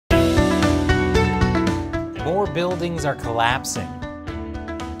More buildings are collapsing.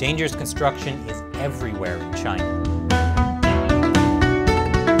 Dangerous construction is everywhere in China.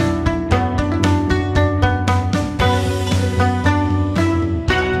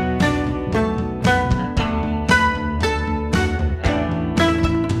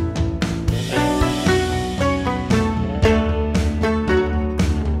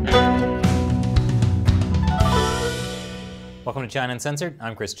 Welcome to China Uncensored.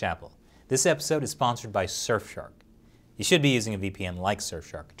 I'm Chris Chappell. This episode is sponsored by Surfshark. You should be using a VPN like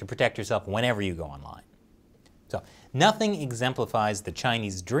Surfshark to protect yourself whenever you go online. So, nothing exemplifies the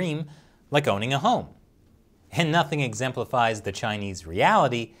Chinese dream like owning a home. And nothing exemplifies the Chinese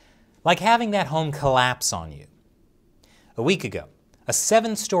reality like having that home collapse on you. A week ago, a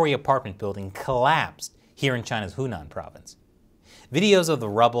 7-story apartment building collapsed here in China's Hunan province. Videos of the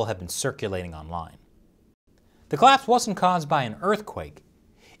rubble have been circulating online. The collapse wasn't caused by an earthquake.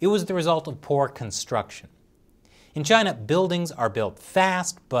 It was the result of poor construction. In China, buildings are built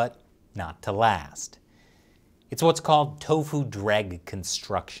fast, but not to last. It's what's called tofu dreg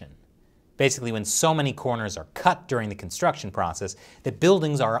construction. Basically, when so many corners are cut during the construction process that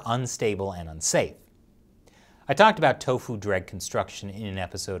buildings are unstable and unsafe. I talked about tofu dreg construction in an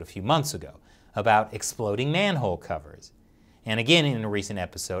episode a few months ago about exploding manhole covers, and again in a recent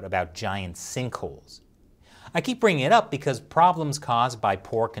episode about giant sinkholes. I keep bringing it up because problems caused by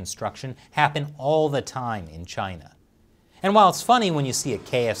poor construction happen all the time in China. And while it's funny when you see a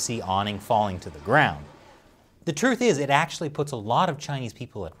KFC awning falling to the ground, the truth is it actually puts a lot of Chinese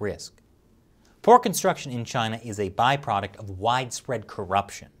people at risk. Poor construction in China is a byproduct of widespread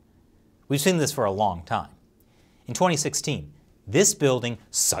corruption. We've seen this for a long time. In 2016, this building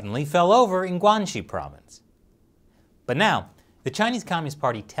suddenly fell over in Guangxi province. But now, the Chinese Communist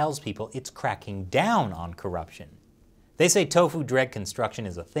Party tells people it's cracking down on corruption. They say tofu dreg construction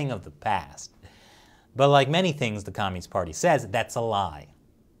is a thing of the past. But like many things the Communist Party says, that's a lie.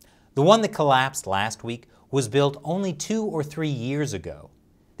 The one that collapsed last week was built only 2 or 3 years ago.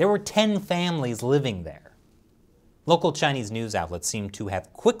 There were 10 families living there. Local Chinese news outlets seem to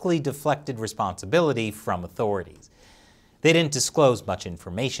have quickly deflected responsibility from authorities. They didn't disclose much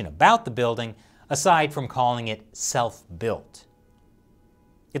information about the building, aside from calling it self-built.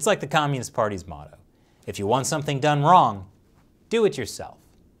 It's like the Communist Party's motto: if you want something done wrong, do it yourself.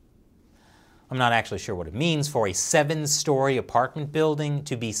 I'm not actually sure what it means for a 7-story apartment building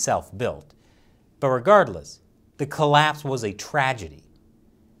to be self-built. But regardless, the collapse was a tragedy.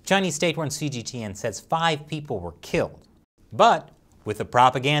 Chinese state-run CGTN says 5 people were killed, but with a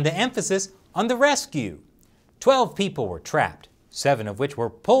propaganda emphasis on the rescue. 12 people were trapped, 7 of which were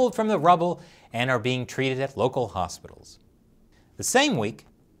pulled from the rubble and are being treated at local hospitals. The same week,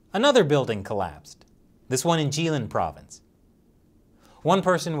 another building collapsed, this one in Jilin province. One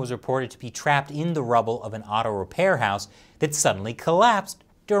person was reported to be trapped in the rubble of an auto repair house that suddenly collapsed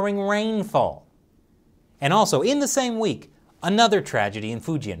during rainfall. And also, in the same week, another tragedy in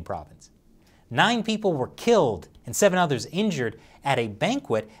Fujian province. 9 people were killed and 7 others injured at a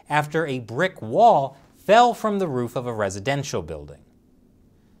banquet after a brick wall fell from the roof of a residential building.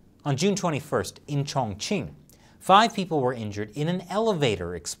 On June 21st, in Chongqing, 5 people were injured in an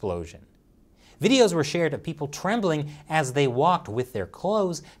elevator explosion. Videos were shared of people trembling as they walked with their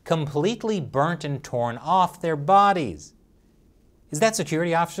clothes completely burnt and torn off their bodies. Is that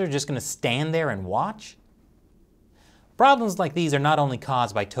security officer just going to stand there and watch? Problems like these are not only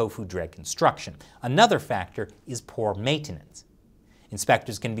caused by tofu dreg construction. Another factor is poor maintenance.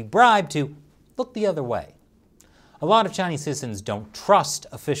 Inspectors can be bribed to look the other way. A lot of Chinese citizens don't trust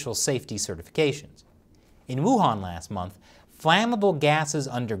official safety certifications. In Wuhan last month, flammable gases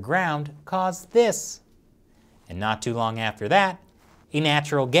underground caused this. And not too long after that, a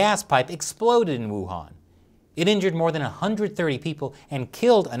natural gas pipe exploded in Wuhan. It injured more than 130 people and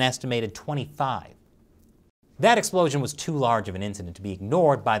killed an estimated 25. That explosion was too large of an incident to be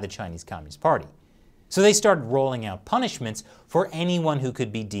ignored by the Chinese Communist Party. So they started rolling out punishments for anyone who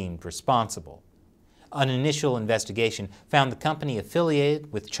could be deemed responsible. An initial investigation found the company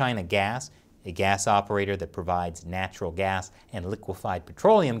affiliated with China Gas, a gas operator that provides natural gas and liquefied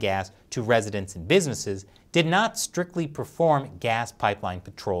petroleum gas to residents and businesses, did not strictly perform gas pipeline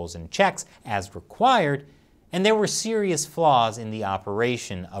patrols and checks as required, and there were serious flaws in the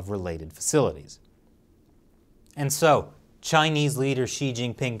operation of related facilities. And so, Chinese leader Xi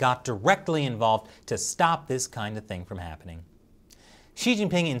Jinping got directly involved to stop this kind of thing from happening. Xi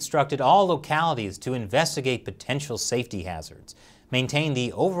Jinping instructed all localities to investigate potential safety hazards, maintain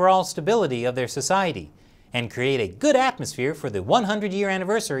the overall stability of their society, and create a good atmosphere for the 100-year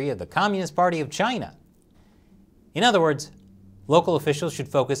anniversary of the Communist Party of China. In other words, local officials should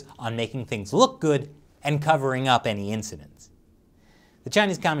focus on making things look good and covering up any incidents. The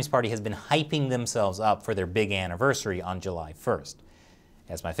Chinese Communist Party has been hyping themselves up for their big anniversary on July 1st.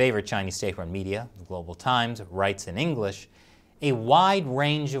 As my favorite Chinese state-run media, the Global Times, writes in English, a wide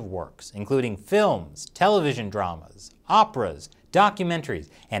range of works, including films, television dramas, operas, documentaries,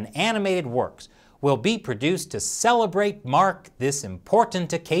 and animated works, will be produced to mark this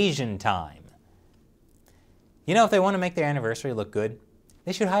important occasion time. You know, if they want to make their anniversary look good,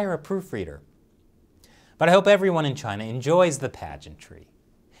 they should hire a proofreader. But I hope everyone in China enjoys the pageantry.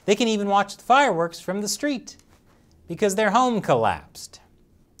 They can even watch the fireworks from the street, because their home collapsed.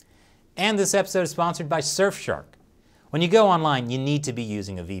 And this episode is sponsored by Surfshark. When you go online, you need to be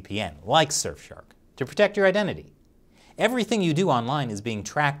using a VPN, like Surfshark, to protect your identity. Everything you do online is being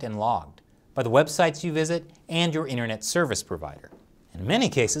tracked and logged by the websites you visit and your internet service provider, and in many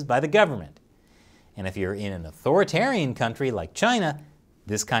cases by the government. And if you're in an authoritarian country like China,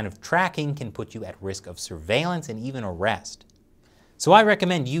 this kind of tracking can put you at risk of surveillance and even arrest. So I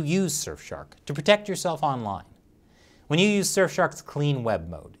recommend you use Surfshark to protect yourself online. When you use Surfshark's clean web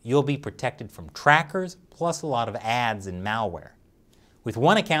mode, you'll be protected from trackers plus a lot of ads and malware. With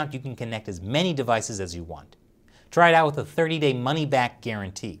one account, you can connect as many devices as you want. Try it out with a 30-day money-back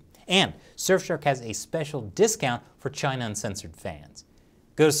guarantee. And Surfshark has a special discount for China Uncensored fans.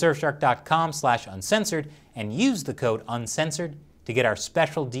 Go to surfshark.com/uncensored and use the code UNCENSORED to get our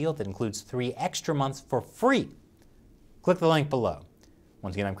special deal that includes 3 extra months for free. Click the link below.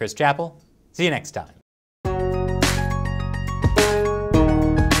 Once again, I'm Chris Chappell. See you next time.